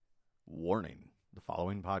Warning: the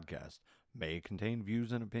following podcast may contain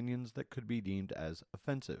views and opinions that could be deemed as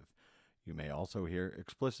offensive. You may also hear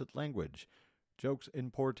explicit language, jokes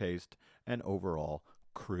in poor taste, and overall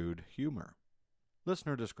crude humor.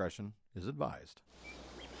 Listener discretion is advised.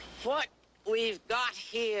 What we've got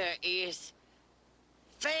here is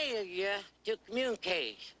failure to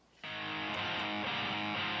communicate.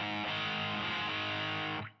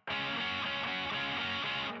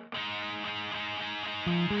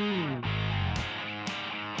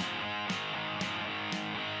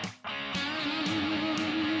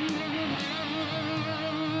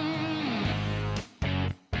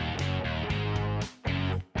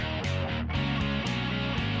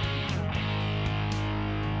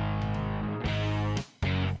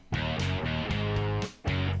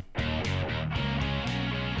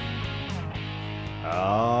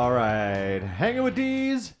 All right, Hanging with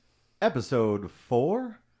D's, episode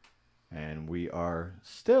 4, and we are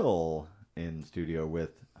still in studio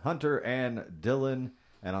with Hunter and Dylan.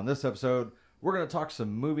 And on this episode, we're going to talk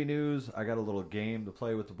some movie news. I got a little game to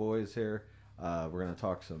play with the boys here. We're going to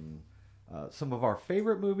talk some of our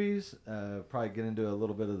favorite movies. Probably get into a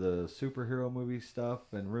little bit of the superhero movie stuff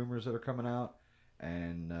and rumors that are coming out.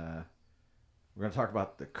 And we're going to talk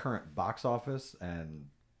about the current box office and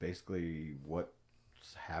basically what's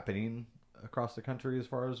happening across the country as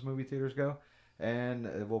far as movie theaters go.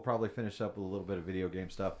 And we'll probably finish up with a little bit of video game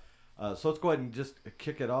stuff. So let's go ahead and just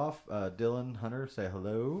kick it off. Dylan, Hunter, say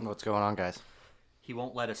hello. What's going on, guys? He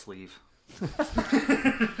won't let us leave.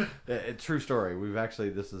 True story.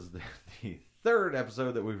 This is the third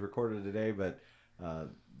episode that we've recorded today, but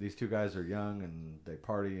these two guys are young and they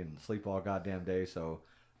party and sleep all goddamn day, so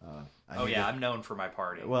I'm known for my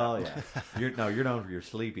party. well, yeah. You're known for your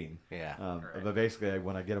sleeping. Yeah. Right. But basically,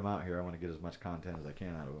 when I get them out here, I want to get as much content as I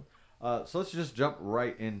can out of them. So let's just jump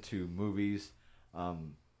right into movies.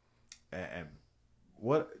 And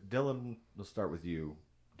what, Dylan, let's start with you.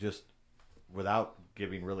 Just without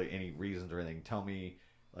giving really any reasons or anything, tell me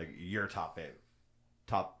like your top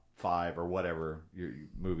 5 or whatever your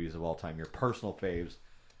movies of all time, your personal faves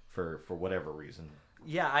for whatever reason.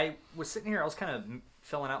 Yeah, I was sitting here, I was kind of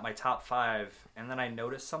filling out my top 5, and then I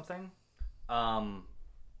noticed something. All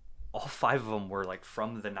 5 of them were like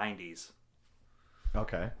from the 90s.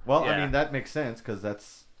 Okay. Well, Yeah. I mean, that makes sense because I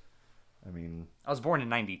I was born in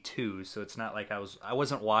 92, so it's not like I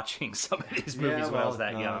wasn't watching some of these movies when I was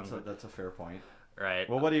that young. That's a fair point. Right.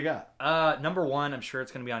 Well, what do you got? Number 1, I'm sure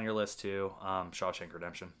it's going to be on your list too. Shawshank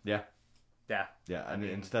Redemption. Yeah. Yeah. Yeah, I mean,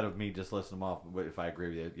 instead of me just listing them off, if I agree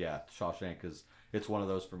with you, yeah, Shawshank it's one of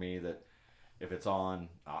those for me that if it's on,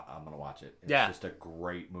 I'm going to watch it. It's just a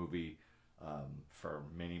great movie for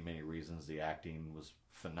many, many reasons. The acting was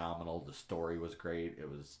phenomenal. The story was great. It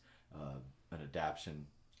was an adaptation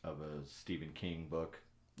of a Stephen King book.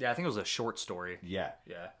 Yeah, I think it was a short story. Yeah.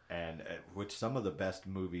 Yeah. And which some of the best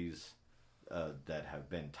movies that have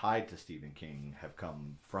been tied to Stephen King have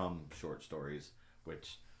come from short stories,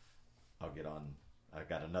 which I'll get on. I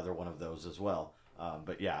got another one of those as well.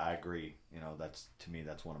 But yeah, I agree.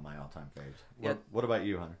 That's one of my all-time faves. What about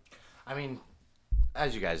you, Hunter? I mean,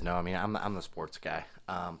 as you guys know, I'm the sports guy.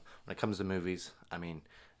 When it comes to movies,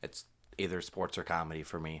 it's either sports or comedy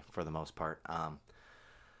for me, for the most part.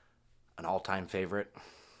 An all-time favorite,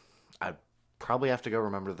 I'd probably have to go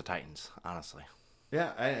Remember the Titans, honestly.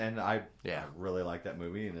 Yeah, I really like that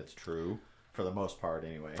movie, and it's true for the most part,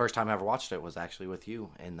 anyway. First time I ever watched it was actually with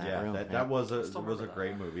you in that room. That was a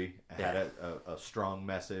great movie. It had a strong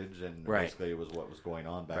message, and Right. basically it was what was going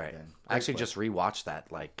on back then. I actually just rewatched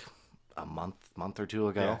that like a month or two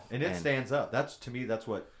ago. Yeah. And it stands up. That's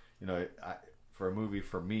what for a movie,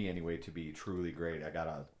 for me anyway, to be truly great, I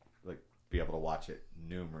gotta be able to watch it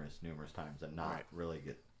numerous times and not really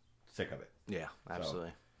get sick of it. Yeah,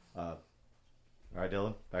 absolutely. All right,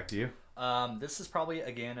 Dylan, back to you. This is probably,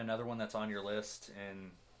 again, another one that's on your list.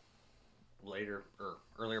 And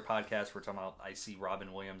earlier podcasts, we're talking about, I see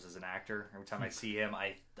Robin Williams as an actor. Every time I see him,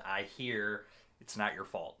 I hear It's Not Your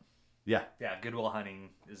Fault. Yeah. Yeah, Good Will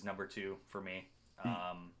Hunting is number 2 for me.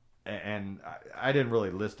 And I didn't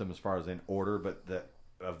really list them as far as in order, but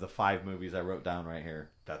of the 5 movies I wrote down right here,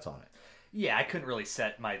 that's on it. Yeah, I couldn't really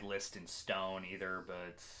set my list in stone either,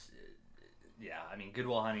 but yeah, Good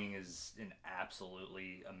Will Hunting is an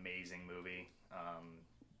absolutely amazing movie.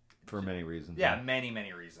 For many reasons. Yeah, many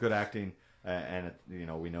reasons. Good acting, and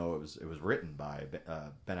we know it was written by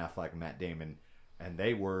Ben Affleck and Matt Damon, and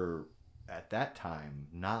they were at that time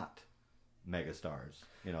not megastars.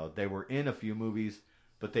 They were in a few movies,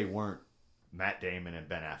 but they weren't Matt Damon and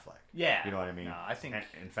Ben Affleck. Yeah. You know what I mean? No, I think...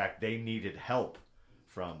 In fact, they needed help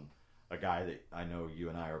from a guy that I know you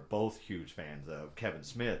and I are both huge fans of, Kevin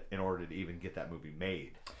Smith, in order to even get that movie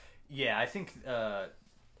made. Yeah, I think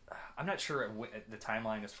I'm not sure at the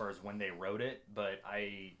timeline as far as when they wrote it, but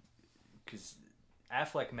because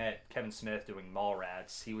Affleck met Kevin Smith doing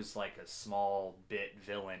Mallrats, he was like a small bit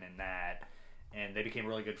villain in that, and they became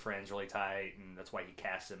really good friends, really tight, and that's why he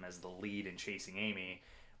cast him as the lead in Chasing Amy.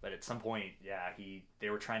 But at some point, yeah, they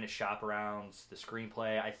were trying to shop around the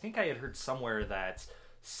screenplay. I think I had heard somewhere that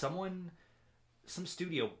some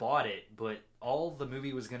studio bought it, but all the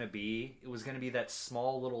movie was going to be, it was going to be that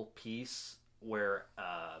small little piece where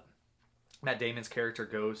Matt Damon's character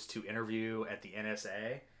goes to interview at the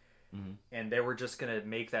NSA, and they were just going to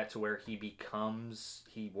make that to where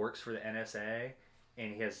he works for the NSA,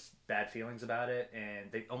 and he has bad feelings about it,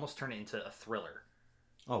 and they almost turn it into a thriller.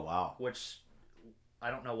 Oh, wow. Which, I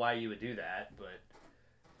don't know why you would do that, but...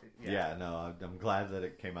 Yeah, no, I'm glad that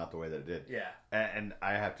it came out the way that it did. Yeah. And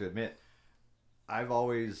I have to admit, I've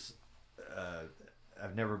always...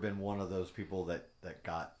 I've never been one of those people that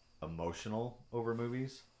got emotional over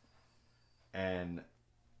movies. And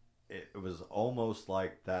it was almost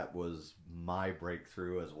like that was my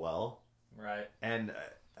breakthrough as well. Right. And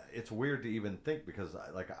it's weird to even think because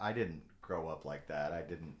I didn't grow up like that. I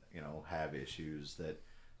didn't, have issues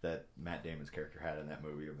that Matt Damon's character had in that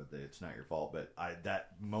movie, but it's not your fault. But that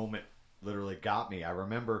moment literally got me. I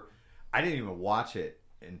remember I didn't even watch it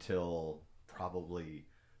until probably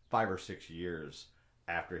 5 or 6 years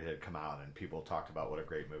after it had come out and people talked about what a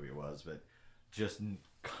great movie it was. But just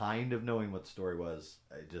kind of knowing what the story was,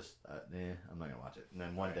 I just, I'm not going to watch it. And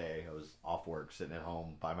then one day I was off work, sitting at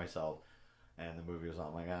home by myself, and the movie was on.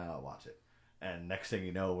 I'm like, I'll watch it. And next thing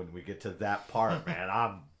you know, when we get to that part, man,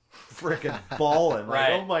 I'm freaking bawling.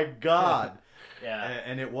 Right. Like, oh my God. Yeah.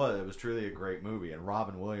 And it was truly a great movie. And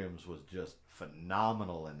Robin Williams was just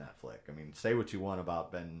phenomenal in that flick. I mean, say what you want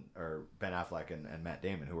about Ben Affleck and Matt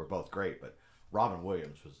Damon, who were both great, but Robin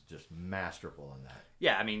Williams was just masterful in that.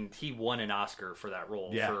 Yeah, I mean, he won an Oscar for that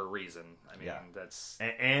role for a reason. I mean, that's...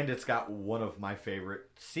 And it's got one of my favorite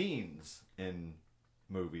scenes in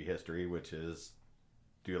movie history, which is,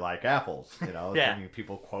 do you like apples? Yeah. I mean,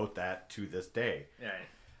 people quote that to this day. Yeah.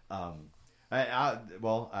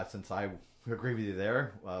 Since I agree with you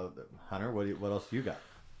there, Hunter, what else you got?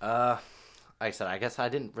 Like I said, I guess I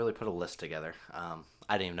didn't really put a list together. I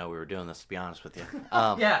didn't even know we were doing this, to be honest with you.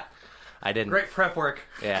 Yeah. I didn't. Great prep work.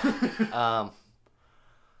 Yeah.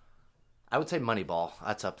 I would say Moneyball.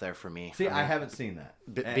 That's up there for me. See, I haven't seen that.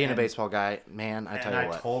 Being a baseball guy, man, I tell you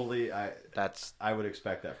what. I would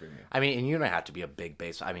expect that from you. I mean, and you don't have to be a big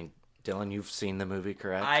baseball. I mean, Dylan, you've seen the movie,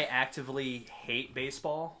 correct? I actively hate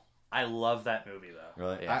baseball. I love that movie, though.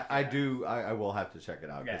 Really? Yeah. I do. I will have to check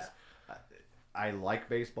it out. 'Cause Yeah. I like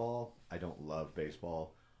baseball. I don't love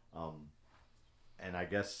baseball. And I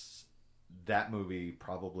guess that movie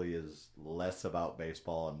probably is less about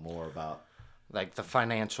baseball and more about like the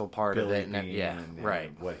financial part Billy of it. Beane And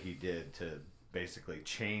right. what he did to basically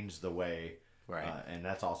change the way. Right. And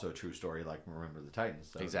that's also a true story, like Remember the Titans.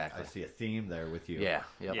 So Exactly. I see a theme there with you. Yeah.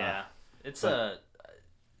 Yep. Yeah. It's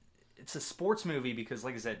a sports movie because,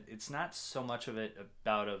 like I said, it's not so much of it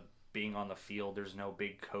about being on the field. There's no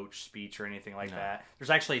big coach speech or anything like that. There's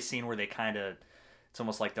actually a scene where they kind of, it's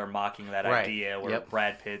almost like they're mocking that idea where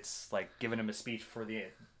Brad Pitt's like giving him a speech for the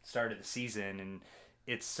start of the season, and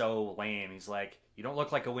it's so lame. He's like, "You don't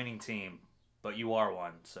look like a winning team, but you are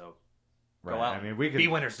one. So go out. I mean, we could be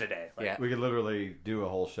winners today." Like, we could literally do a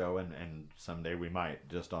whole show, and someday we might,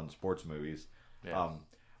 just on sports movies. Yeah.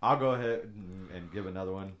 I'll go ahead and give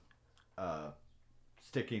another one. But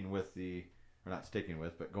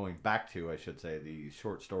going back to, I should say, the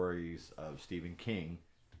short stories of Stephen King,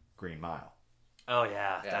 Green Mile. Oh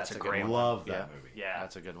yeah, that's a great one. Love that movie. Yeah,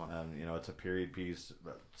 that's a good one. It's a period piece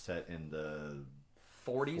set in the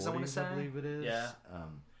 40s, I want to say. I believe it is. Yeah.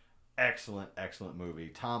 Excellent movie.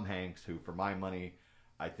 Tom Hanks, who for my money,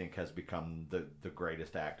 I think has become the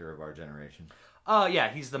greatest actor of our generation. Oh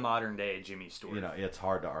yeah, he's the modern day Jimmy Stewart. It's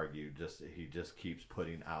hard to argue. He just keeps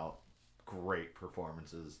putting out great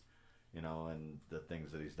performances, and the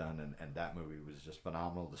things that he's done, and that movie was just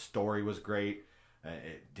phenomenal. The story was great.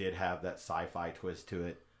 It did have that sci-fi twist to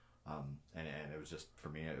it, and it was just, for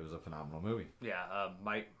me, it was a phenomenal movie. Yeah,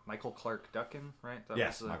 Michael Clarke Duncan, right?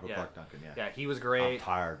 Yes, Michael Clarke Duncan. Yeah, he was great. I'm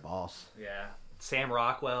tired, boss. Yeah, Sam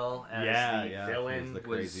Rockwell as the villain. He's the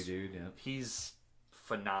crazy dude. Yeah, he's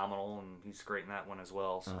phenomenal, and he's great in that one as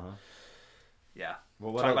well. So. Yeah.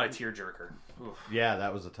 Well, talk about a tearjerker. Oof. Yeah,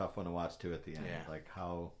 that was a tough one to watch too at the end. Yeah. Like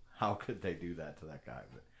how could they do that to that guy?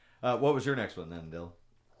 But what was your next one then, Dill?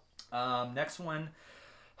 Next one.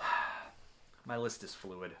 My list is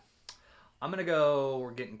fluid. I'm gonna go.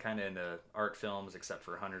 We're getting kind of into art films, except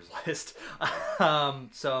for Hunter's List.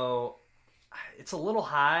 So it's a little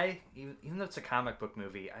high, even though it's a comic book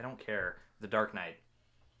movie. I don't care. The Dark Knight.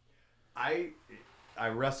 I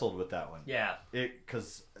wrestled with that one. Yeah.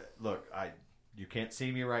 Because look, you can't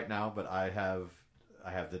see me right now, but I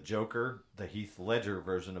have the Joker, the Heath Ledger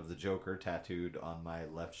version of the Joker, tattooed on my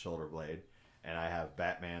left shoulder blade, and I have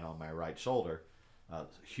Batman on my right shoulder.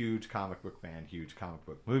 Huge comic book fan, huge comic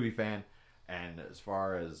book movie fan, and as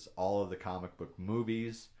far as all of the comic book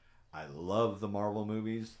movies, I love the Marvel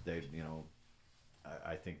movies. They,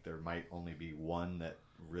 I think there might only be one that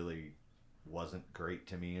really wasn't great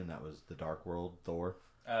to me, and that was the Dark World Thor.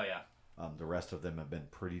 Oh yeah. The rest of them have been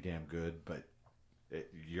pretty damn good, but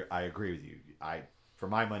I agree with you. For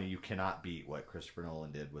my money, you cannot beat what Christopher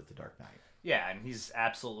Nolan did with The Dark Knight. Yeah, and he's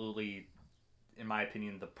absolutely, in my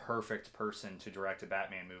opinion, the perfect person to direct a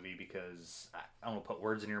Batman movie because I don't want to put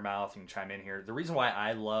words in your mouth. You can chime in here. The reason why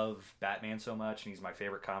I love Batman so much and he's my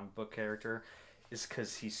favorite comic book character is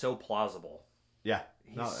because he's so plausible. Yeah,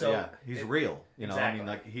 he's real.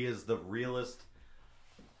 Exactly. He is the realest.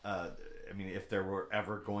 If there were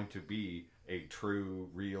ever going to be a true,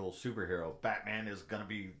 real superhero, Batman is going to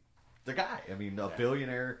be the guy. A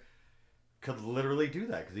billionaire could literally do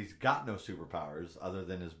that because he's got no superpowers other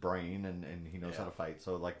than his brain, and he knows how to fight.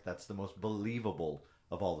 So, that's the most believable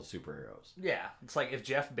of all the superheroes. Yeah, it's like if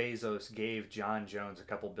Jeff Bezos gave John Jones a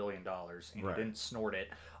couple $1 billion and Right. he didn't snort it,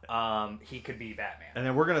 he could be Batman. And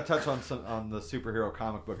then we're going to touch on the superhero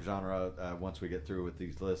comic book genre once we get through with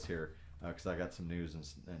these lists here, because I got some news and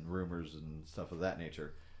rumors and stuff of that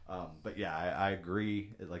nature. But yeah, I agree.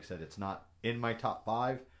 Like I said, it's not in my top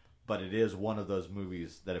 5, but it is one of those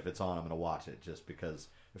movies that if it's on, I'm going to watch it just because,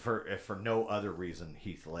 if for no other reason,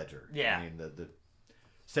 Heath Ledger. Yeah. The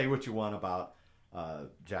say what you want about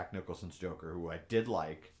Jack Nicholson's Joker, who I did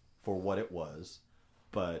like for what it was,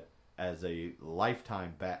 but as a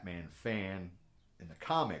lifetime Batman fan in the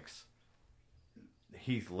comics,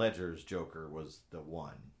 Heath Ledger's Joker was the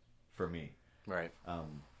one for me. Right.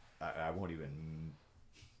 I won't even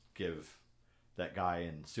give that guy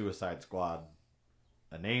in Suicide Squad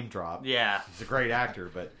a name drop. Yeah. He's a great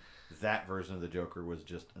actor, but that version of the Joker was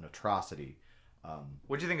just an atrocity.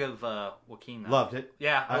 What'd you think of Joaquin? Loved it.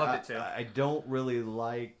 Yeah, I loved it too. I don't really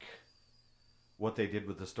like what they did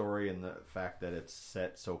with the story and the fact that it's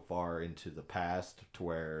set so far into the past to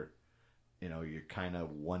where, you're kind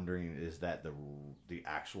of wondering, is that the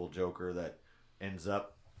actual Joker that ends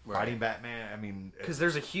up fighting Batman? Because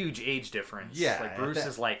there's a huge age difference. Yeah, like Bruce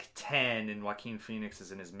is like 10 and Joaquin Phoenix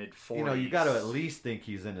is in his mid-40s. You got to at least think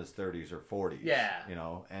he's in his 30s or 40s. Yeah.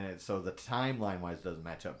 And so the timeline-wise doesn't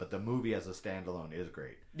match up, but the movie as a standalone is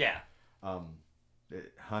great. Yeah.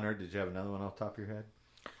 Hunter, did you have another one off the top of your head?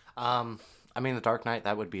 The Dark Knight,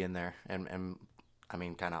 that would be in there, and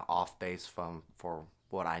kind of off base for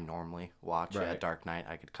what I normally watch. Right. Yeah, Dark Knight,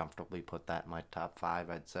 I could comfortably put that in my top 5,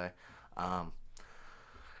 I'd say.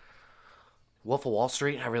 Wolf of Wall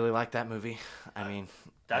Street, I really like that movie.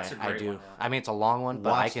 That's a great I do. one, yeah. It's a long one,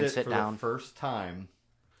 but I can sit down. The first time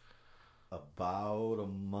about a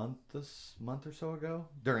month or so ago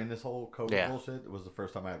during this whole COVID bullshit. It was the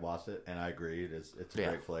first time I had watched it, and I agree. It's a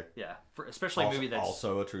great flick. Yeah, especially a movie that's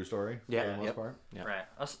also a true story. Yeah, for the most part. Yeah.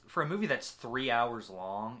 right. For a movie that's 3 hours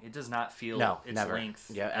long, it does not feel its never.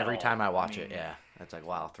 length. Yeah, at every all. time I watch it, it's like,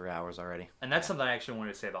 wow, 3 hours already. And that's something I actually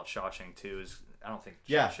wanted to say about Shawshank too. Is I don't think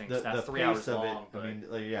Yeah, Shawshank's the not 3 pace hours of long. it.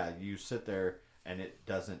 But You sit there and it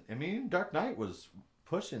doesn't. Dark Knight was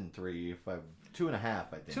pushing 3, 2.5,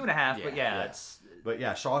 I think. 2.5, but Yeah. it's. But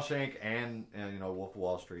yeah, Shawshank and Wolf of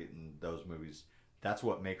Wall Street and those movies, that's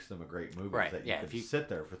what makes them a great movie. Right, That yeah, you if can you- sit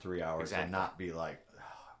there for 3 hours Exactly. and not be like, oh,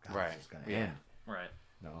 God, Right, this is going to yeah. end. Right.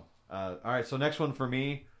 No. All right, so next one for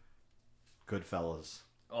me, Goodfellas.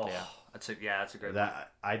 Oh, Yeah. that's a great one.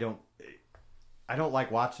 That I don't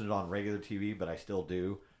like watching it on regular TV, but I still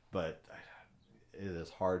do. But it is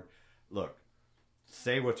hard. Look,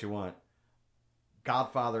 say what you want.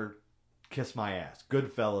 Godfather, kiss my ass.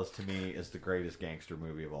 Goodfellas to me is the greatest gangster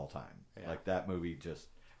movie of all time. Yeah. Like that movie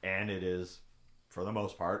and it is, for the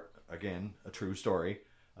most part, again, a true story.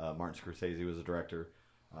 Martin Scorsese was the director.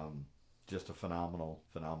 Just a phenomenal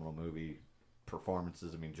movie.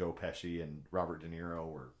 Performances. Joe Pesci and Robert De Niro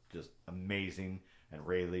were just amazing, and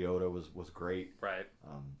Ray Liotta was great. Right.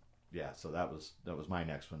 Yeah, so that was my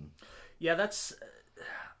next one. Yeah, that's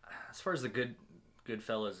as far as the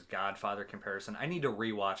Goodfellas Godfather comparison. I need to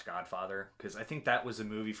rewatch Godfather because I think that was a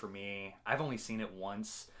movie for me. I've only seen it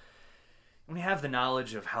once. When you have the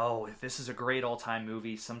knowledge of how if this is a great all-time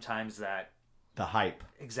movie, sometimes that the hype.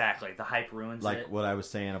 Exactly. The hype ruins Like it. what I was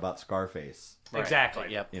saying about Scarface. Right. Exactly.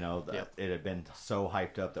 Yep. You know, Yep. it had been so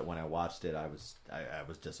hyped up that when I watched it, I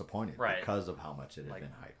was disappointed Right. because of how much it had Like, been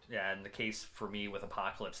hyped. Yeah, and the case for me with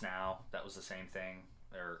Apocalypse Now, that was the same thing.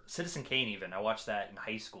 Or Citizen Kane, even. I watched that in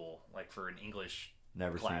high school, like for an English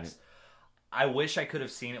Never class. seen it. I wish I could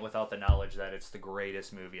have seen it without the knowledge that it's the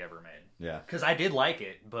greatest movie ever made. Yeah. Because I did like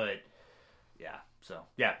it, but yeah. So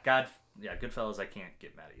yeah, Goodfellas. I can't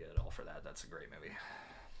get mad at you at all for that. That's a great movie.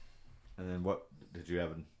 And then what did you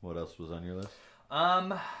have? What else was on your list?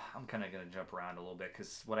 I'm kind of gonna jump around a little bit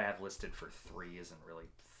because what I have listed for 3 isn't really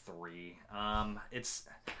 3.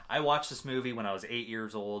 I watched this movie when I was 8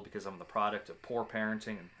 years old because I'm the product of poor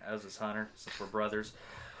parenting, and as is Hunter, since we're brothers.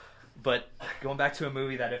 But going back to a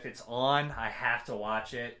movie that if it's on, I have to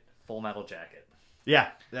watch it. Full Metal Jacket.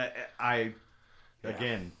 Yeah, I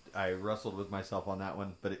wrestled with myself on that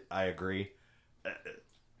one, but I agree.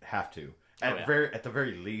 Have to. At the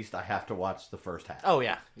very least, I have to watch the first half. Oh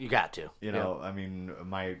yeah, you got to. You know, I mean,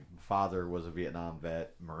 my father was a Vietnam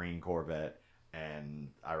vet, Marine Corps vet, and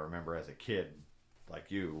I remember as a kid, like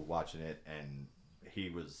you, watching it, and he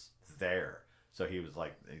was there. So he was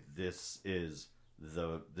like, "This is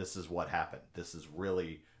what happened. This is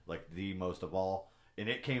really like the most of all." And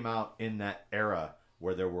it came out in that era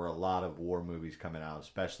where there were a lot of war movies coming out,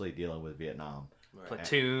 especially dealing with Vietnam.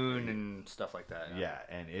 Platoon and stuff like that. Yeah,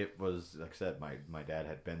 and it was, like I said, my dad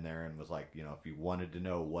had been there and was like, you know, if you wanted to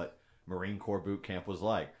know what Marine Corps boot camp was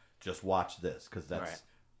like, just watch this, because that's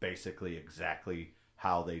basically exactly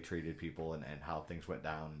how they treated people and how things went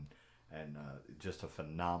down, and just a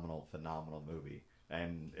phenomenal movie.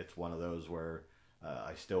 And it's one of those where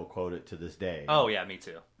I still quote it to this day. Oh, yeah, me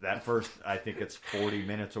too. That first, I think it's 40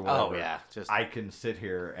 minutes or whatever. Oh yeah, I can sit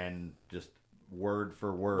here and just word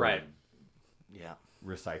for word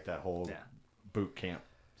recite that whole boot camp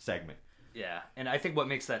segment. Yeah, and I think what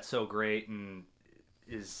makes that so great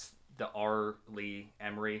is the R. Lee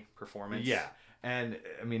Emery performance. Yeah, and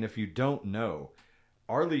I mean, if you don't know,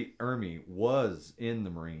 R. Lee Ermey was in the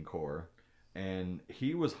Marine Corps, and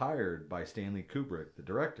he was hired by Stanley Kubrick, the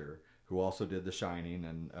director, who also did The Shining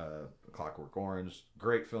and Clockwork Orange.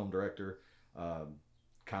 Great film director.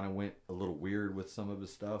 Kind of went a little weird with some of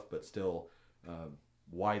his stuff, but still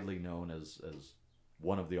widely known as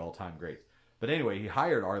one of the all-time greats. But anyway, he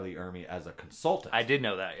hired R. Lee Ermey as a consultant. I did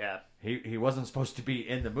know that, yeah. He wasn't supposed to be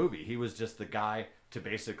in the movie. He was just the guy to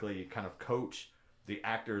basically kind of coach the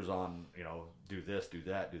actors on, you know, do this, do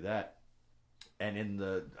that, do that. And in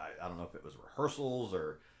the, I don't know if it was rehearsals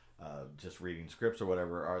or just reading scripts or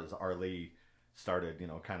whatever, as R. Lee started, you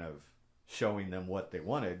know, kind of showing them what they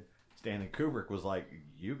wanted, Stanley Kubrick was like,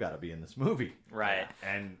 you got to be in this movie. Right.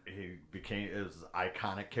 And it was an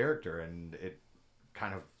iconic character, and it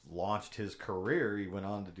kind of launched his career. He went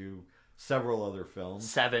on to do several other films.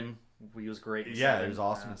 Seven. He was great in Yeah, Seven. it was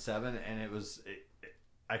awesome in Seven, and it was...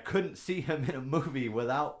 I couldn't see him in a movie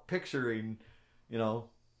without picturing, you know...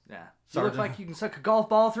 Yeah. You look like you can suck a golf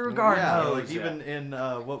ball through a garden hose. Like even in,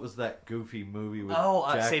 what was that goofy movie with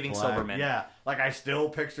Jack Saving Black? Silverman. Yeah, like I still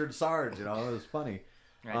pictured Sarge, you know, it was funny.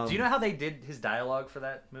 Right. Do you know how they did his dialogue for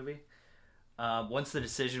that movie? Once the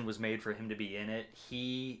decision was made for him to be in it,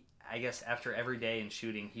 he, I guess after every day in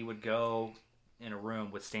shooting, he would go in a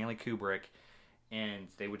room with Stanley Kubrick, and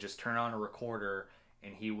they would just turn on a recorder,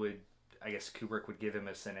 and he would, I guess Kubrick would give him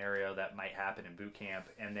a scenario that might happen in boot camp,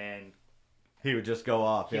 and then he would just go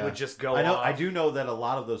off. He would just go I know. off. I do know that a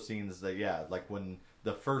lot of those scenes that, like when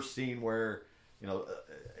the first scene where, you know,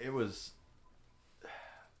 it was,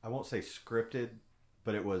 I won't say scripted,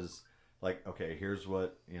 but it was like, okay, here's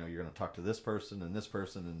what, you know, you're going to talk to this person, and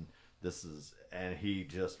this is, and he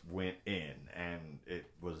just went in, and it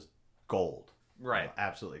was gold. Right. You know,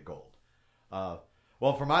 absolutely gold.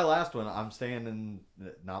 Well, for my last one, I'm staying in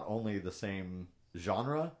not only the same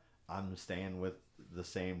genre, I'm staying with the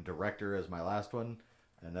same director as my last one,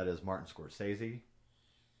 and that is Martin Scorsese,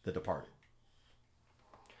 The Departed.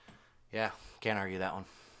 Yeah, can't argue that one.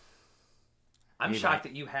 I'm shocked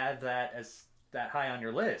that you had that as that high on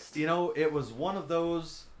your list. You know, it was one of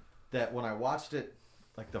those that when I watched it,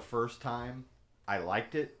 like the first time, I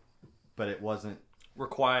liked it, but it wasn't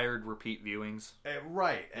required repeat viewings.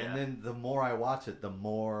 Right. And then the more I watch it, the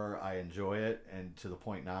more I enjoy it, and to the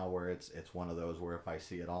point now where it's one of those where if I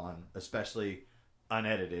see it on, especially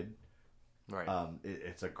unedited, right,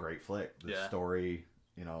 it's a great flick. The Yeah. story,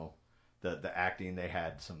 you know, the acting, they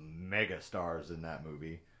had some mega stars in that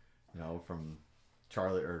movie, you know, from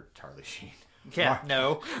Charlie Sheen. Yeah,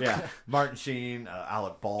 Martin Sheen,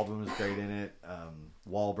 Alec Baldwin was great in it,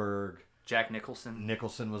 Wahlberg, Jack Nicholson.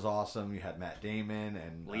 Nicholson was awesome. You had Matt Damon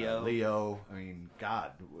and Leo. Leo. I mean,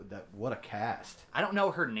 God, what a cast. I don't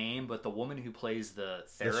know her name, but the woman who plays the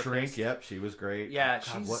The therapist. Shrink, yep, she was great. Yeah,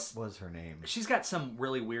 God, what was her name? She's got some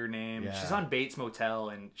really weird name. Yeah. She's on Bates Motel,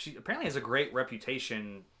 and she apparently has a great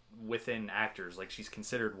reputation within actors. Like, she's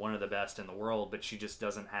considered one of the best in the world, but she just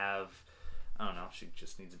doesn't have... I don't know. She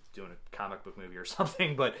just needs to do a comic book movie or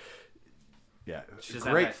something, but... Yeah, She doesn't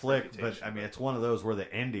have great that flick, reputation, but I mean, it's one of those where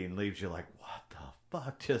the ending leaves you like, what the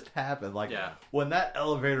fuck just happened? Like, Yeah. when that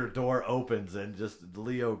elevator door opens and just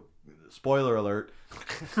Leo, spoiler alert,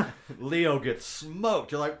 Leo gets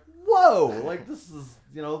smoked. You're like, whoa! Like, this is,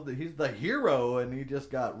 he's the hero and he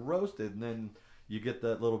just got roasted. And then you get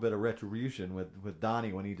that little bit of retribution with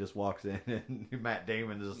Donnie when he just walks in and Matt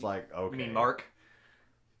Damon is just like, okay. You mean Mark?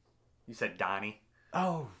 You said Donnie.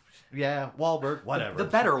 Oh, yeah, Wahlberg, whatever. The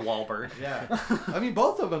better Wahlberg. Yeah. I mean,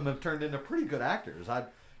 both of them have turned into pretty good actors.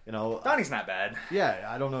 Donnie's not bad. Yeah,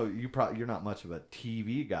 I don't know. You're not much of a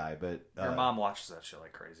TV guy, but Your mom watches that show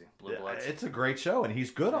like crazy. Blue Bloods. it's a great show, and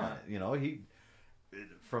he's good on it. He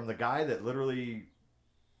from the guy that literally,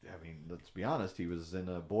 I mean, let's be honest, he was in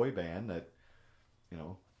a boy band that,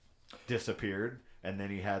 disappeared, and then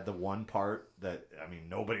he had the one part that, I mean,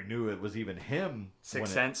 nobody knew it was even him.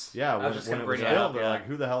 Sixth Sense? Yeah, I was just when gonna it was bring it filmed, up, they're yeah. like,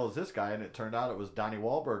 who the hell is this guy? And it turned out it was Donnie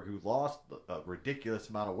Wahlberg, who lost a ridiculous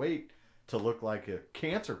amount of weight to look like a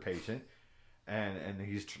cancer patient, and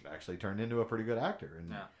he's actually turned into a pretty good actor.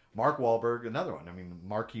 And Mark Wahlberg, another one. I mean,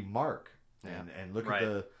 Marky Mark, and look Right.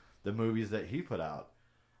 at the movies that he put out.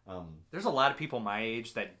 There's a lot of people my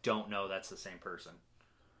age that don't know that's the same person.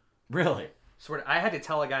 Really? I had to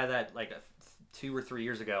tell a guy that like 2 or 3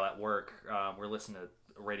 years ago at work. We're listening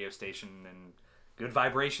to a radio station and Good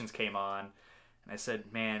Vibrations came on, and I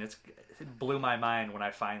said, "Man, it blew my mind when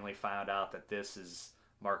I finally found out that this is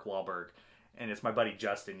Mark Wahlberg." And it's my buddy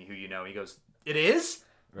Justin, who you know. He goes, "It is?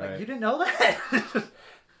 Right. Like, you didn't know that?"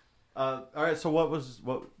 All right. So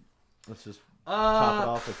let's just top it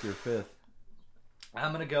off with your fifth.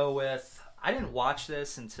 I'm gonna go with. I didn't watch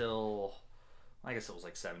this until I guess it was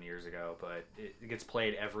like 7 years ago, but it gets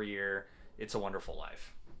played every year. It's a Wonderful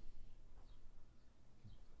Life.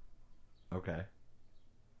 Okay.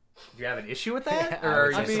 Do you have an issue with that, Yeah, or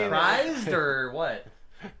are I you mean- surprised, or what?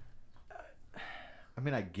 I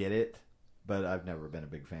mean, I get it, but I've never been a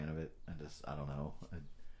big fan of it. I don't know.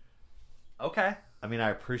 Okay. I mean, I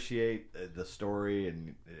appreciate the story,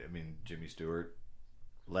 and I mean, Jimmy Stewart,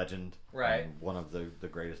 legend, Right. and one of the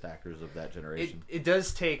greatest actors of that generation. It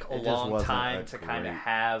does take a It just long wasn't time a to kind of great-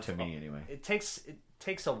 have. to me, anyway. It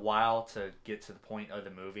takes a while to get to the point of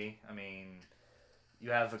the movie. I mean,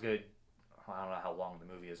 you have a good. I don't know how long the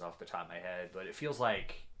movie is off the top of my head, but it feels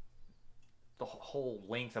like the whole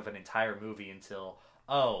length of an entire movie until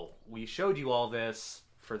we showed you all this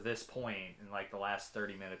for this point in like the last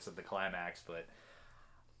 30 minutes of the climax. But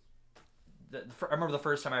I remember the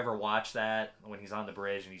first time I ever watched that when he's on the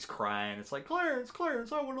bridge and he's crying. It's like, Clarence,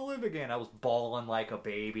 I want to live again. I was bawling like a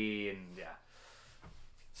baby, and yeah.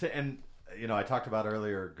 So, and I talked about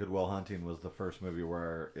earlier, Good Will Hunting was the first movie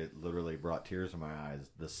where it literally brought tears in my eyes.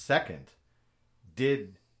 The second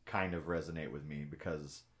did kind of resonate with me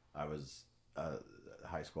because I was a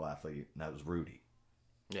high school athlete, and that was Rudy.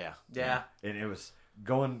 Yeah. Yeah. And it was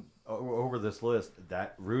going over this list.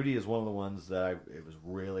 That Rudy is one of the ones that it was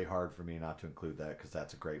really hard for me not to include that because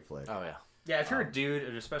that's a great flick. Oh yeah. Yeah, if you're a dude,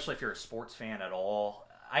 and especially if you're a sports fan at all,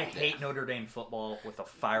 I hate Notre Dame football with a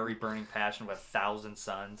fiery, burning passion of 1,000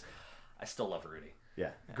 suns. I still love Rudy.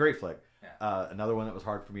 Yeah, great flick. Yeah. Another one that was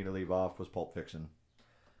hard for me to leave off was Pulp Fiction.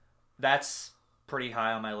 That's pretty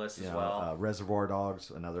high on my list as well. Reservoir Dogs,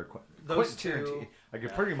 another. Those Quentin two- Tarantino. I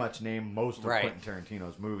could pretty much name most of Right. Quentin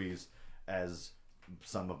Tarantino's movies as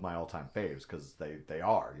some of my all-time faves because they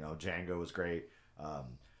are. Django was great.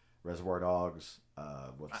 Reservoir Dogs.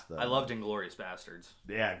 I loved Inglourious Bastards.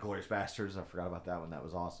 Yeah, Glorious Bastards. I forgot about that one. That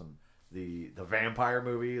was awesome. The vampire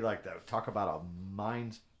movie, like that. Talk about a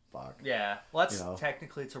mind fuck. Yeah, well, that's You know.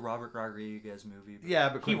 technically it's a Robert Rodriguez movie. Yeah,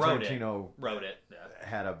 but he Quentin wrote Tarantino it. Wrote it. Yeah.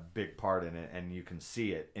 had a big part in it, and you can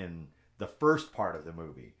see it in the first part of the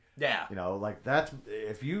movie. Yeah. Like that's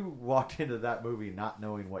if you walked into that movie not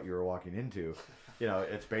knowing what you were walking into,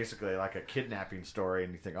 it's basically like a kidnapping story,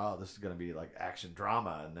 and you think, oh, this is going to be like action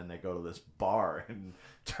drama, and then they go to this bar and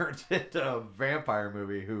turns into a vampire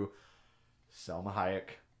movie. Selma Hayek.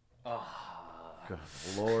 Oh. Good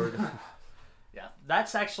Lord. Yeah,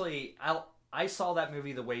 that's actually I saw that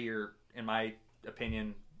movie the way you're, in my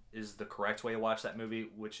opinion, is the correct way to watch that movie,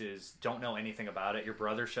 which is don't know anything about it. Your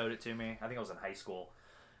brother showed it to me. I think I was in high school,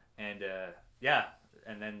 and yeah,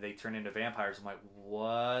 and then they turn into vampires. I'm like,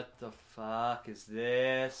 what the fuck is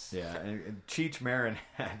this? Yeah, and Cheech Marin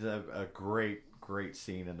had a great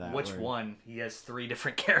scene in that. Which one? He has 3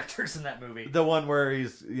 different characters in that movie. The one where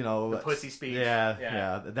he's, the pussy speech.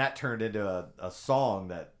 Yeah. That turned into a song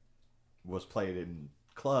that was played in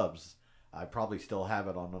clubs. I probably still have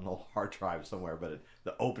it on an old hard drive somewhere, but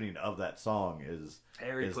the opening of that song is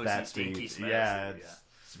Pussy, that stinky, speech. smelly. Yeah, it's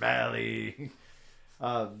smelly.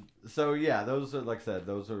 So yeah, those are, like I said,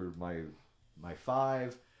 those are my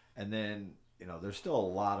 5, and then there's still a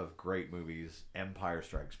lot of great movies. Empire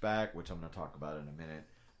Strikes Back, which I'm going to talk about in a minute.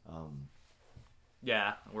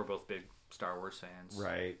 Yeah, we're both big Star Wars fans.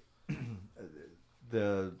 Right.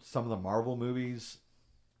 Some of the Marvel movies,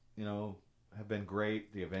 have been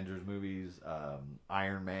great. The Avengers movies,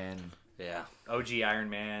 Iron Man. Yeah. OG Iron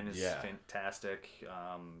Man is fantastic.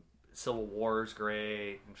 Civil War is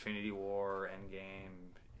great. Infinity War,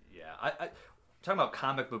 Endgame. Yeah. I talking about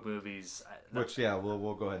comic book movies. Which,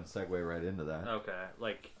 we'll go ahead and segue right into that. Okay.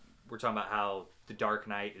 Like, we're talking about how The Dark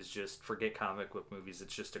Knight is just, forget comic book movies,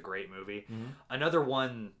 it's just a great movie. Mm-hmm. Another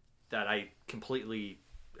one that I completely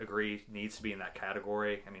agree needs to be in that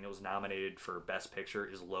category, I mean, it was nominated for Best Picture,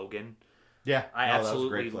 is Logan. Yeah. I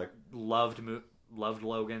absolutely loved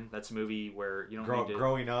Logan. That's a movie where you don't need to...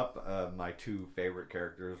 Growing up, my 2 favorite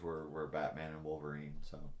characters were Batman and Wolverine,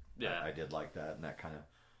 so I did like that, and that kind of...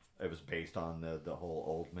 It was based on the whole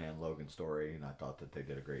old man Logan story, and I thought that they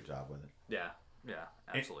did a great job with it. Yeah,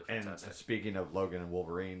 absolutely fantastic. And speaking of Logan and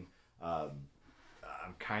Wolverine, I'm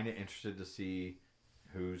kind of interested to see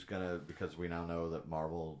who's gonna, because we now know that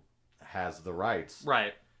Marvel has the rights,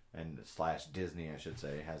 right? And / Disney, I should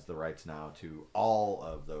say, has the rights now to all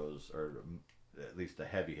of those, or at least the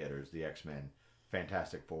heavy hitters, the X-Men,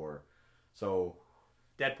 Fantastic Four. So,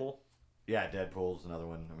 Deadpool. Yeah, Deadpool's another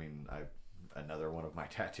one. I mean, another one of my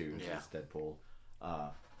tattoos is Deadpool.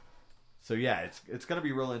 So yeah, it's going to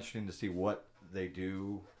be real interesting to see what they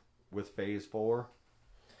do with Phase 4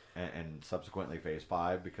 and subsequently Phase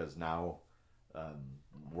 5, because now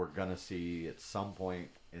we're going to see at some point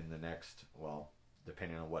in the next,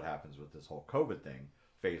 depending on what happens with this whole COVID thing,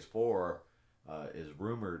 Phase 4 is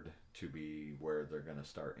rumored to be where they're going to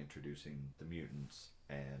start introducing the mutants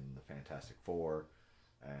and the Fantastic Four,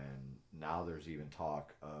 and now there's even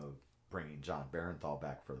talk of bringing John Barenthal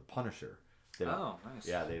back for the Punisher. Nice.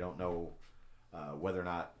 Yeah, they don't know whether or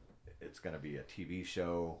not it's going to be a TV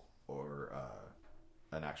show or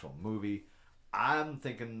an actual movie. I'm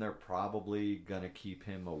thinking they're probably going to keep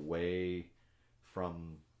him away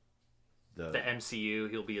from the MCU.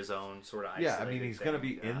 He'll be his own sort of isolated. Yeah, I mean, he's going to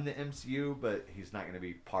be in the MCU, but he's not going to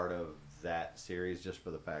be part of that series just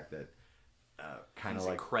for the fact that kind of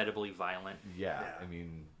like incredibly violent. Yeah, I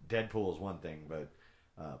mean, Deadpool is one thing, but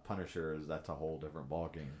Punisher that's a whole different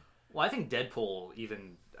ballgame. Well, I think Deadpool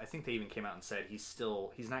I think they even came out and said he's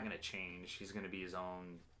not going to change. He's going to be his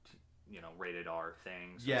own, rated R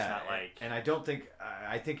thing. So it's not like... And I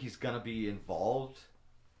think he's going to be involved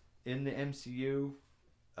in the MCU,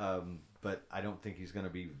 but I don't think he's going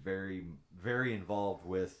to be very, very involved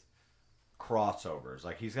with crossovers.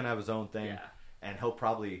 Like, he's going to have his own thing, and he'll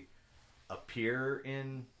probably appear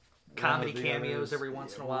in comedy cameos every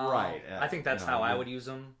once in a while. Right. I think that's how I would use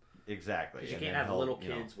them. Exactly. Because you can't have little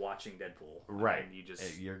kids watching Deadpool. Right. I mean,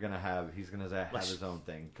 he's gonna have his own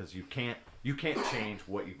thing, because you can't change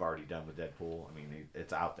what you've already done with Deadpool. I mean,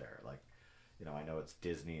 it's out there. Like, I know it's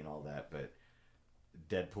Disney and all that, but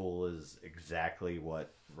Deadpool is exactly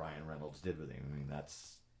what Ryan Reynolds did with him. I mean,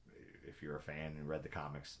 that's, if you're a fan and read the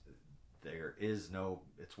comics,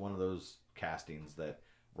 it's one of those castings that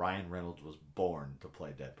Ryan Reynolds was born to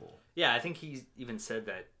play Deadpool. Yeah, I think he even said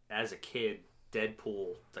that as a kid,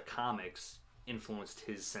 Deadpool, the comics, influenced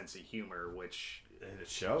his sense of humor, which... It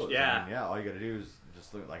shows. Yeah. I mean, all you got to do is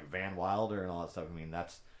just look like Van Wilder and all that stuff. I mean,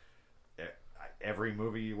 that's... Every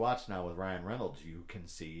movie you watch now with Ryan Reynolds, you can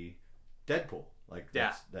see Deadpool. Like,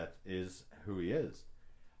 that is who he is.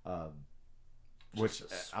 Which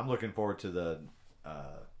I'm looking forward to the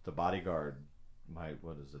Bodyguard.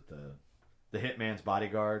 What is it? The Hitman's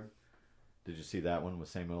Bodyguard. Did you see that one with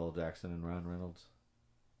Samuel L. Jackson and Ryan Reynolds?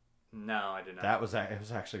 No, I did not. It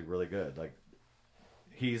was actually really good. Like,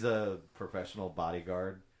 he's a professional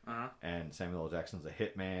bodyguard, and Samuel L. Jackson's a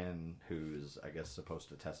hitman who's, I guess, supposed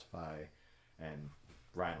to testify, and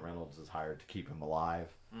Ryan Reynolds is hired to keep him alive,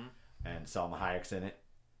 and Salma Hayek's in it,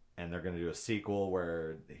 and they're going to do a sequel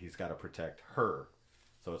where he's got to protect her.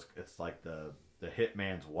 So it's like the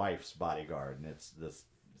hitman's wife's bodyguard, and it's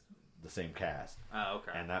the same cast. Oh,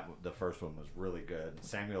 okay. And the first one was really good.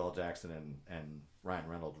 Samuel L. Jackson and Ryan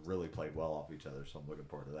Reynolds really played well off each other, so I'm looking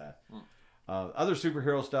forward to that. Other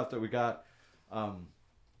superhero stuff that we got,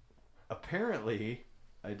 Apparently,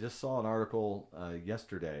 I just saw an article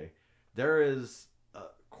yesterday. There is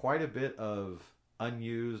quite a bit of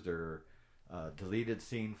unused or deleted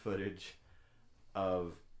scene footage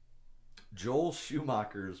of Joel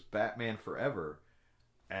Schumacher's Batman Forever,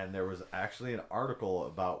 and there was actually an article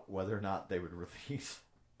about whether or not they would release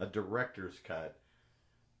a director's cut.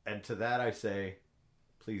 And to that I say,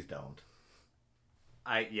 please don't.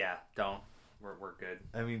 Don't. We're good.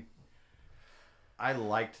 I mean, I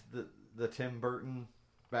liked the Tim Burton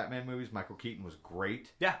Batman movies. Michael Keaton was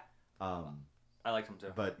great. Yeah. I liked him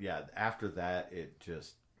too. But yeah, after that, it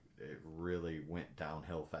really went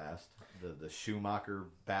downhill fast. The Schumacher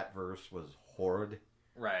Batverse was horrid.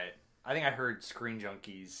 Right. I think I heard Screen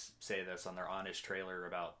Junkies say this on their Honest trailer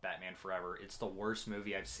about Batman Forever. It's the worst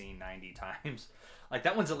movie I've seen 90 times. Like,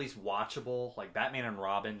 that one's at least watchable. Like, Batman and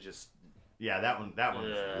Robin just... Yeah, that one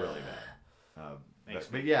was really bad.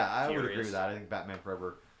 But yeah, I would agree with that. I think Batman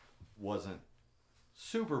Forever wasn't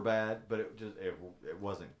super bad, but it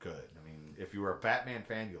wasn't good. I mean, if you were a Batman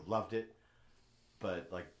fan, you loved it. But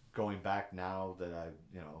like going back now that I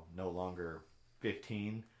no longer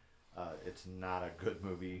 15, it's not a good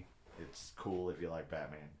movie. It's cool if you like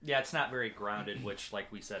Batman. Yeah, it's not very grounded, which,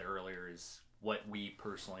 like we said earlier, is what we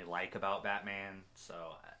personally like about Batman. So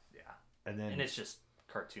yeah, and it's just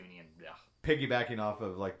cartoony and yeah. Piggybacking off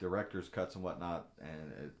of like director's cuts and whatnot,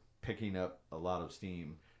 and picking up a lot of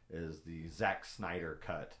steam is the Zack Snyder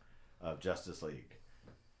cut of Justice League.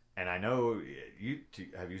 And I know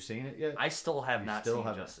have you seen it yet? I still have not seen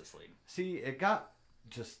Justice League. See, it got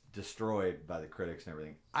just destroyed by the critics and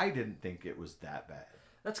everything. I didn't think it was that bad.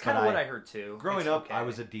 That's kind of what I heard too. Growing up, I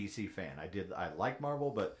was a DC fan. I like Marvel,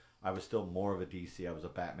 but I was still more of a DC. I was a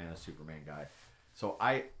Batman, a Superman guy. So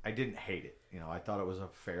I didn't hate it. I thought it was a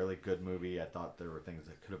fairly good movie. I thought there were things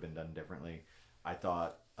that could have been done differently. I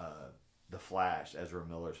thought the Flash, Ezra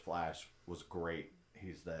Miller's Flash, was great.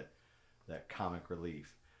 He's that comic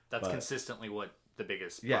relief. That's consistently what the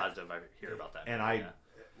biggest positive I hear about that movie. And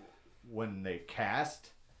when they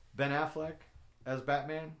cast Ben Affleck as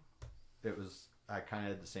Batman, I kind of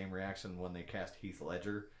had the same reaction when they cast Heath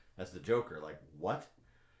Ledger as the Joker. Like, what?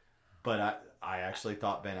 But I actually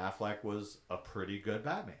thought Ben Affleck was a pretty good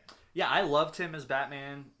Batman. Yeah, I loved him as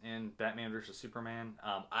Batman in Batman vs. Superman.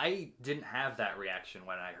 I didn't have that reaction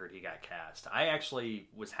when I heard he got cast. I actually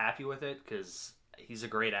was happy with it because he's a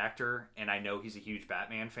great actor, and I know he's a huge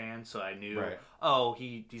Batman fan, so I knew,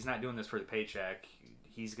 he's not doing this for the paycheck.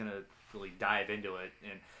 He's going to really dive into it.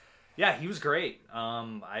 And yeah, he was great.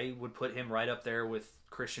 I would put him right up there with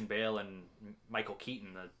Christian Bale and Michael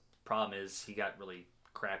Keaton. The problem is he got really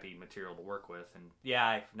crappy material to work with. And yeah,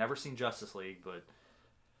 I've never seen Justice League, but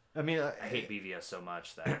I mean, I hate BVS so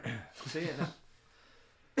much that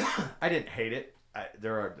I didn't hate it.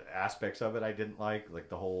 There are aspects of it I didn't like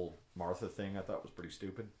the whole Martha thing. I thought was pretty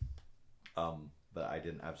stupid, but I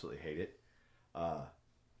didn't absolutely hate it.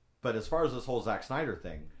 But as far as this whole Zack Snyder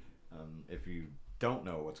thing, if you don't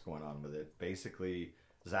know what's going on with it, basically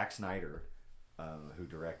Zack Snyder, who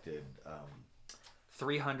directed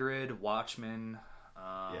 300, Watchmen,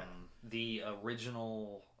 the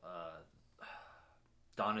original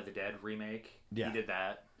Dawn of the Dead remake. Yeah. He did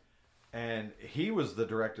that. And he was the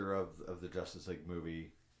director of the Justice League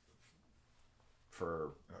movie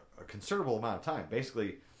for a considerable amount of time.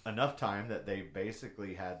 Basically, enough time that they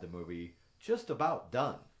basically had the movie just about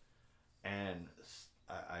done. And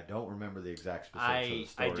I don't remember the exact specifics of the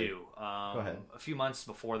story. I do. Go ahead. A few months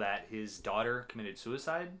before that, his daughter committed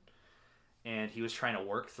suicide. And he was trying to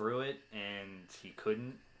work through it, and he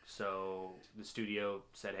couldn't. So the studio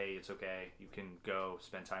said, hey, it's okay. You can go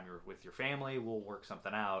spend time with your family. We'll work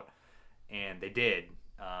something out. And they did.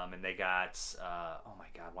 And they got, oh my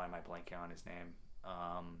God, why am I blanking on his name?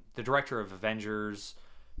 The director of Avengers.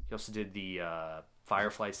 He also did the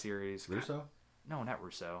Firefly series. Russo? God. No, not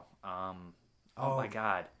Russo. Oh my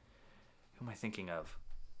God. Who am I thinking of?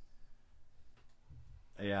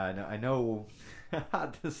 Yeah, I know.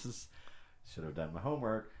 This is... Should have done my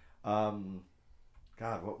homework.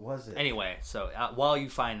 God, what was it? Anyway, so while you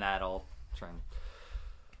find that, I'll try and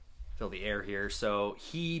fill the air here. So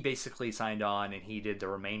he basically signed on, and he did the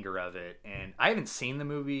remainder of it. And I haven't seen the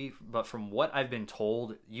movie, but from what I've been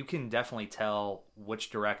told, you can definitely tell which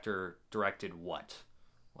director directed what.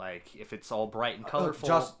 Like, if it's all bright and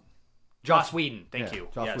colorful. Joss Whedon. Thank you.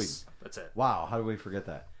 Joss Whedon. That's it. Wow, how did we forget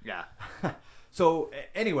that? Yeah. So,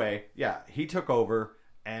 anyway, yeah, he took over.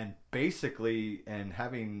 And basically,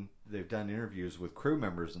 they've done interviews with crew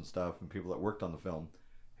members and stuff and people that worked on the film,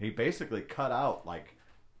 he basically cut out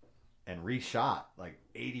and reshot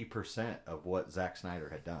 80% of what Zack Snyder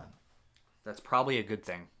had done. That's probably a good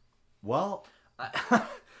thing. Well,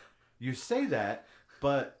 You say that,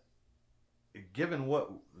 but given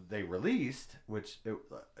what they released, which,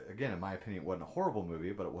 again, in my opinion, wasn't a horrible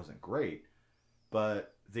movie, but it wasn't great.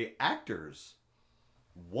 But the actors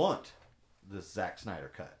want the Zack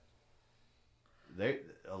Snyder cut.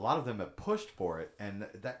 A lot of them have pushed for it, and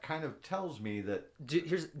that kind of tells me that...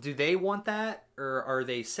 Do they want that, or are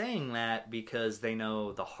they saying that because they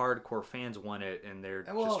know the hardcore fans want it, and they're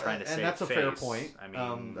just trying to save face? And that's a fair point. I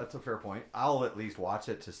mean, that's a fair point. I'll at least watch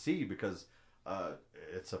it to see, because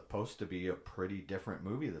it's supposed to be a pretty different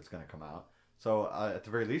movie that's going to come out. So at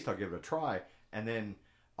the very least, I'll give it a try. And then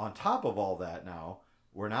on top of all that, now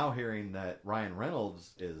we're now hearing that Ryan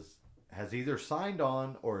Reynolds has either signed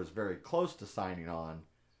on or is very close to signing on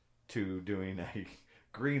to doing a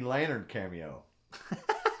Green Lantern cameo.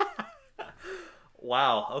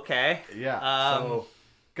 Wow. Okay. Yeah. So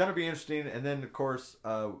gonna be interesting. And then of course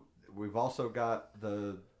we've also got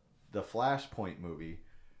the Flashpoint movie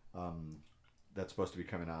that's supposed to be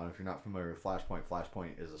coming out. If you're not familiar with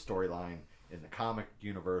Flashpoint is a storyline in the comic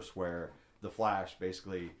universe where the Flash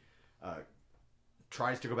basically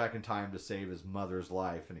tries to go back in time to save his mother's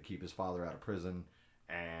life and to keep his father out of prison,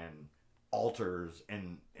 and alters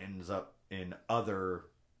and ends up in other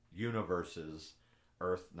universes,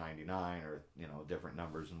 Earth 99, or different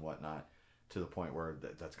numbers and whatnot, to the point where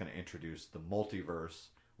that's going to introduce the multiverse,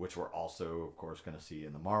 which we're also, of course, going to see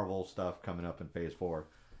in the Marvel stuff coming up in Phase 4.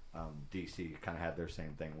 DC kind of had their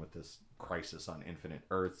same thing with this Crisis on Infinite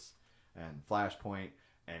Earths and Flashpoint,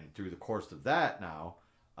 and through the course of that now,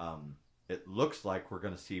 it looks like we're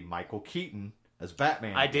going to see Michael Keaton as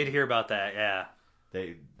Batman. I did hear about that, yeah.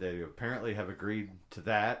 They apparently have agreed to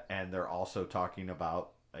that, and they're also talking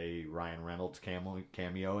about a Ryan Reynolds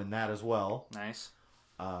cameo in that as well. Nice.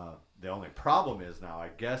 The only problem is now, I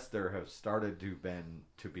guess there have started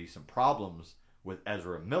to be some problems with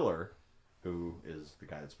Ezra Miller, who is the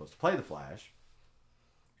guy that's supposed to play the Flash,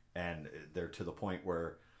 and they're to the point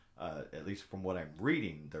where, at least from what I'm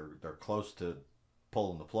reading, they're close to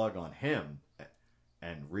pulling the plug on him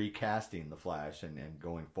and recasting the Flash and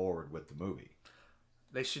going forward with the movie.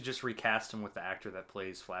 They should just recast him with the actor that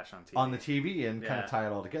plays Flash on TV. On the TV and kind of tie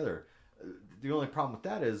it all together. The only problem with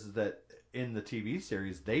that is that in the TV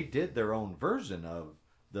series, they did their own version of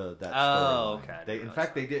that story. Oh, okay. In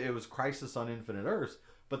fact, they did. It was Crisis on Infinite Earths,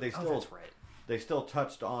 but they still that's right. They still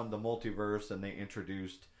touched on the multiverse, and they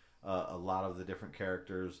introduced a lot of the different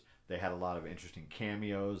characters. They had a lot of interesting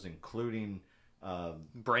cameos, including...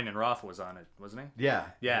 Brandon Roth was on it, wasn't he?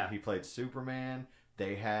 Yeah. He played Superman.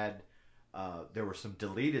 They had... there were some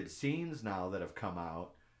deleted scenes now that have come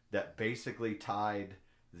out that basically tied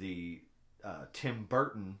the Tim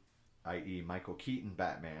Burton, i.e. Michael Keaton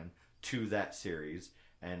Batman, to that series.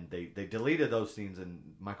 And they deleted those scenes, and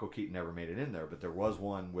Michael Keaton never made it in there. But there was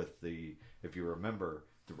one with if you remember,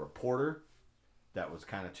 the reporter that was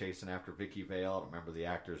kind of chasing after Vicky Vale. I don't remember the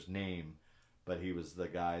actor's name, but he was the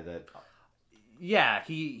guy that... Yeah,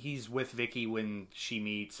 he's with Vicky when she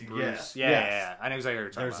meets Bruce. Yes. Yeah. I know exactly what you're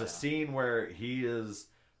talking about. There's a scene where he is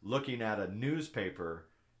looking at a newspaper,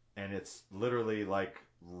 and it's literally like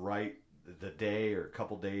right the day or a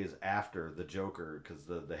couple days after the Joker, because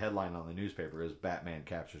the headline on the newspaper is Batman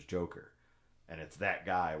Captures Joker. And it's that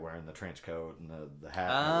guy wearing the trench coat and the hat.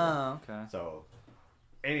 Oh, okay. So,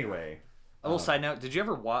 anyway. A little side note, did you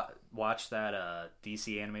ever watch that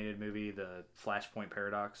DC animated movie, The Flashpoint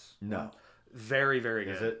Paradox? No. Very, very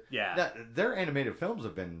good. Is it? Yeah. Their animated films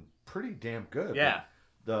have been pretty damn good. Yeah.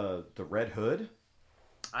 The Red Hood.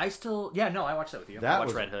 I watched that with you. I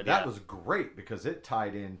watched Red Hood. That was great because it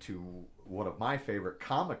tied into one of my favorite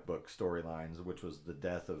comic book storylines, which was the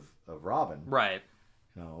death of Robin. Right.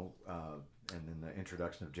 And then the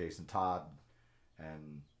introduction of Jason Todd,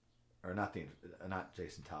 not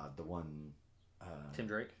Jason Todd, the one. Tim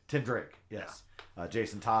Drake. Tim Drake. Yes. Yeah.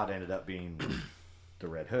 Jason Todd ended up being the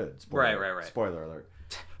Red Hood. Right. Spoiler alert.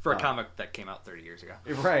 For a comic that came out 30 years ago.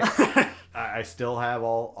 Right. I still have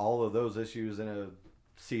all of those issues in a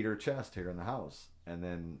cedar chest here in the house. And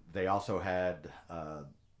then they also had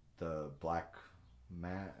the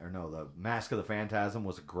Mask of the Phantasm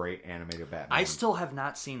was a great animated Batman. I still have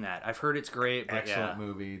not seen that. I've heard it's great. But excellent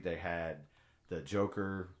movie. They had the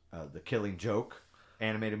Joker, the Killing Joke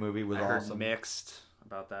animated movie was awesome. Heard mixed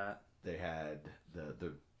about that. They had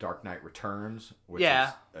the Dark Knight Returns, which is,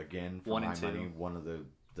 again, for my money, one of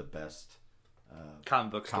the best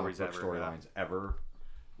comic book storylines ever,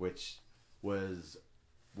 which was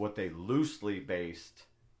what they loosely based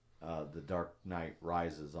the Dark Knight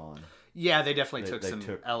Rises on. Yeah, they definitely took some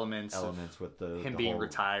elements with him being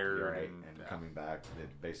retired and coming back.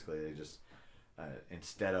 They just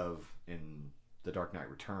instead of in the Dark Knight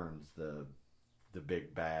Returns, the the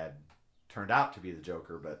big bad turned out to be the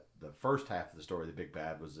Joker, but the first half of the story, the big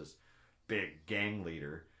bad was this big gang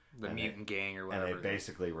leader. The mutant gang or whatever. And they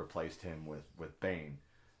basically replaced him with Bane.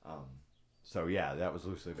 So yeah, that was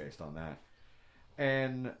loosely based on that.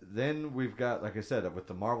 And then we've got, like I said, with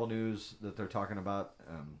the Marvel news that they're talking about,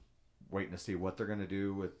 waiting to see what they're going to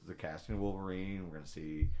do with the casting of Wolverine. We're going to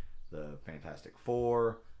see the Fantastic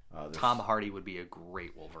Four. Tom Hardy would be a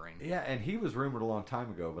great Wolverine. Yeah, and he was rumored a long time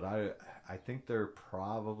ago, but I think they're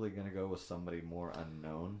probably going to go with somebody more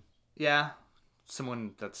unknown. Yeah,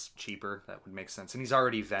 someone that's cheaper. That would make sense. And he's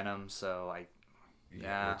already Venom, so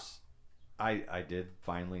I did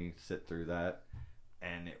finally sit through that,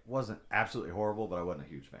 and it wasn't absolutely horrible, but I wasn't a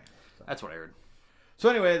huge fan. So. That's what I heard. So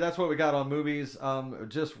anyway, that's what we got on movies.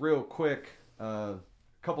 Just real quick, a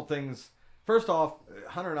couple things. First off,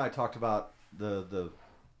 Hunter and I talked about the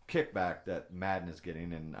kickback that Madden is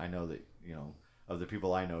getting, and I know that, you know, of the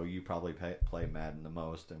people I know, you probably play Madden the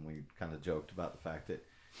most, and we kind of joked about the fact that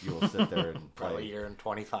you will sit there and play probably a year and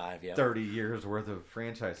 25, 30 years worth of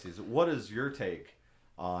franchises. What is your take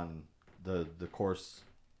on the course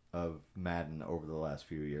of Madden over the last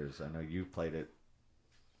few years? I know you've played it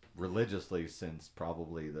religiously since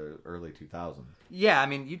probably the early 2000s. Yeah, I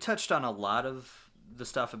mean, you touched on a lot of the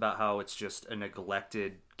stuff about how it's just a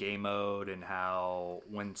neglected game mode, and how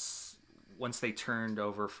once they turned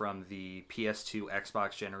over from the PS2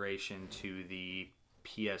 Xbox generation to the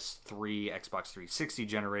PS3 Xbox 360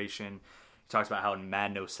 generation, he talks about how in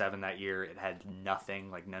Madden 07 that year it had nothing,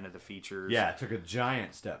 like none of the features. Yeah, it took a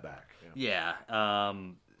giant step back. Yeah,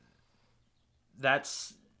 and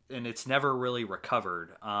it's never really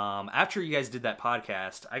recovered. After you guys did that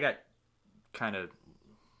podcast, I got kind of,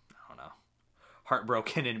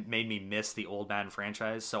 heartbroken, and it made me miss the old Madden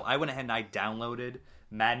franchise. So I went ahead and I downloaded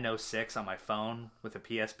Madden 06 on my phone with a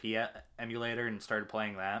PSP emulator and started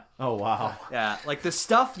playing that. Oh, wow. Yeah, like the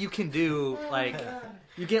stuff you can do, like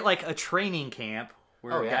you get like a training camp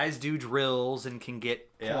where guys do drills and can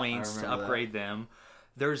get points to upgrade them.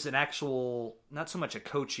 There's an actual, not so much a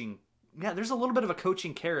coaching, there's a little bit of a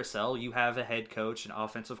coaching carousel. You have a head coach, an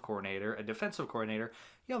offensive coordinator, a defensive coordinator.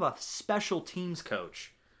 You have a special teams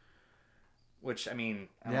coach. Which, I mean...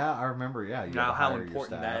 I remember, you now how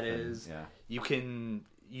important that and, is.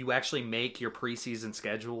 You actually make your preseason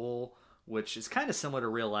schedule, which is kind of similar to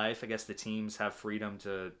real life. I guess the teams have freedom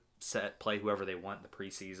to play whoever they want in the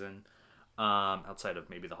preseason, outside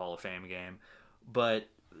of maybe the Hall of Fame game. But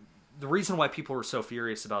the reason why people were so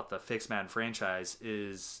furious about the Fixed Madden franchise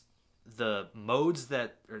is the modes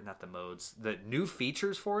the new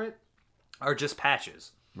features for it are just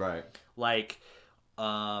patches. Right. Like...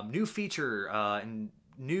 new feature and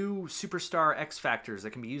new superstar X factors that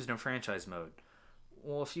can be used in franchise mode.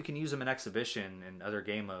 Well, if you can use them in exhibition and other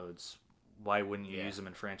game modes, why wouldn't you use them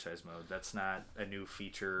in franchise mode? That's not a new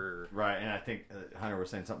feature. Right, and I think Hunter was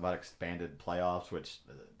saying something about expanded playoffs, which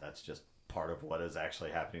that's just part of what is actually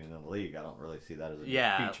happening in the league. I don't really see that as a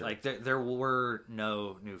new feature. Like there were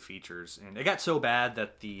no new features, and it got so bad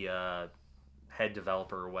that the head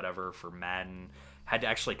developer or whatever for Madden had to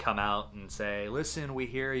actually come out and say, listen, we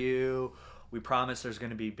hear you. We promise there's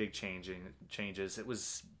going to be big changes. It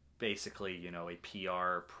was basically, a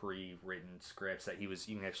PR pre-written scripts that you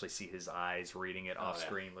can actually see his eyes reading it off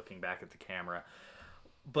screen, looking back at the camera.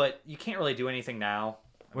 But you can't really do anything now.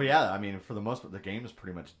 I mean, for the most part, the game is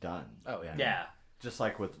pretty much done. Oh, yeah. Yeah. Just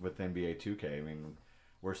like with NBA 2K. I mean,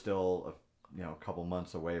 we're still a couple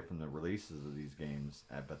months away from the releases of these games,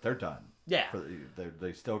 but they're done. Yeah.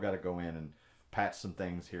 They still got to go in and patch some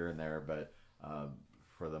things here and there, but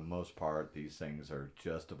for the most part, these things are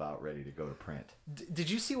just about ready to go to print. Did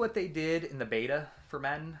you see what they did in the beta for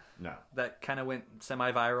Madden? No. That kind of went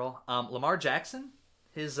semi-viral. Lamar Jackson,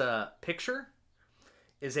 his picture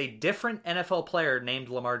is a different NFL player named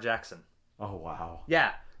Lamar Jackson. Oh, wow.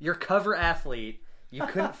 Yeah, your cover athlete, you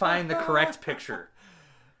couldn't find the correct picture.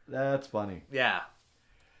 That's funny. Yeah.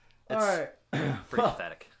 All right. Pretty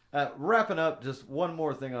pathetic. Wrapping up, just one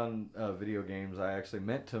more thing on video games. I actually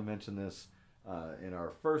meant to mention this in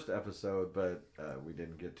our first episode, but we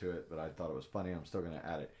didn't get to it. But I thought it was funny. I'm still going to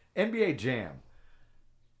add it. NBA Jam.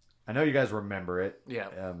 I know you guys remember it. Yeah.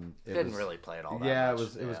 Didn't really play it all that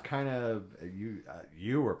much. It was kind of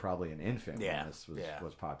you were probably an infant when this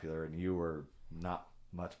was popular, and you were not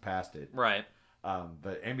much past it. Right.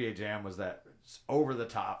 But NBA Jam was that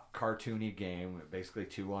over-the-top cartoony game, basically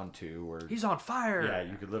 2-on-2, where he's on fire. Yeah,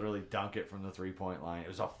 you could literally dunk it from the three-point line. It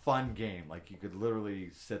was a fun game. Like, you could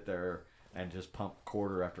literally sit there and just pump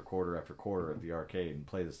quarter after quarter after quarter at the arcade and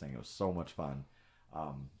play this thing. It was so much fun.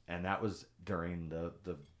 And that was during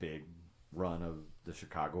the big run of the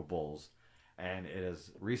Chicago Bulls. And it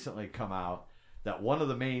has recently come out that one of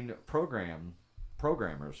the main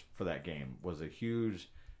programmers for that game was a huge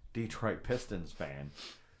Detroit Pistons fan.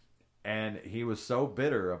 And he was so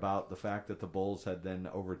bitter about the fact that the Bulls had then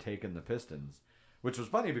overtaken the Pistons, which was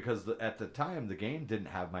funny because at the time the game didn't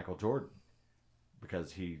have Michael Jordan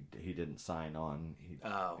because he didn't sign on.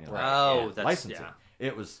 Licensing. Yeah.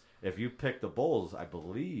 It was, if you picked the Bulls, I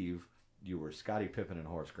believe you were Scottie Pippen and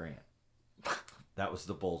Horace Grant. That was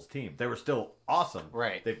the Bulls team. They were still awesome.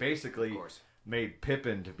 Right. They basically made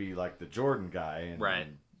Pippen to be like the Jordan guy. Right.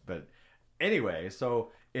 But anyway,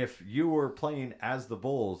 so if you were playing as the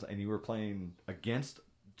Bulls and you were playing against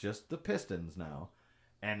just the Pistons now,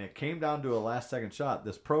 and it came down to a last-second shot,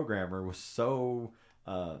 this programmer was so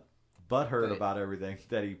butthurt about everything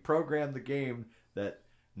that he programmed the game that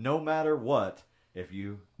no matter what, if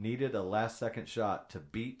you needed a last-second shot to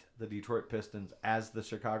beat the Detroit Pistons as the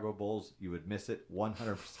Chicago Bulls, you would miss it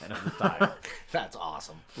 100% of the time. That's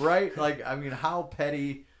awesome. Right? Like, I mean, how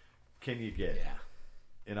petty can you get? Yeah.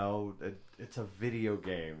 You know, it's a video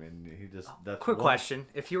game, and he just... Quick question.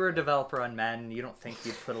 If you were a developer on Madden, you don't think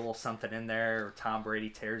you'd put a little something in there, or Tom Brady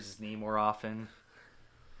tears his knee more often?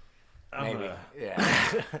 Maybe.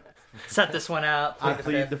 Yeah. Set this one out. I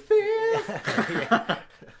plead the fifth.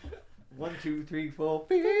 1, 2, 3, 4,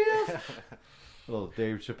 5. Little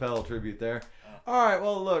Dave Chappelle tribute there. All right,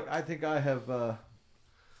 well, look, I think I have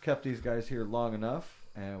kept these guys here long enough.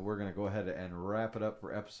 And we're going to go ahead and wrap it up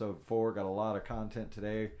for episode 4. Got a lot of content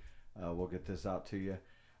today. We'll get this out to you.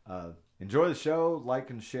 Enjoy the show. Like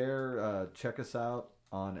and share. Check us out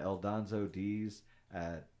on El Donzo D's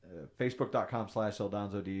at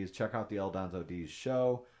facebook.com/El D's. Check out the El Donzo D's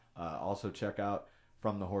show. Also check out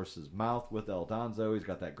From the Horse's Mouth with El Donzo. He's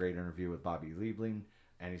got that great interview with Bobby Liebling.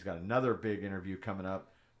 And he's got another big interview coming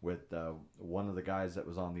up with one of the guys that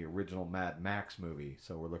was on the original Mad Max movie.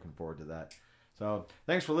 So we're looking forward to that. So,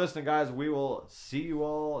 thanks for listening, guys. We will see you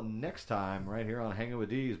all next time right here on Hanging with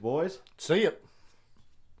D's, boys. See ya.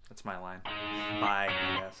 That's my line. Bye,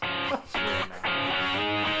 I guess. Screw it now.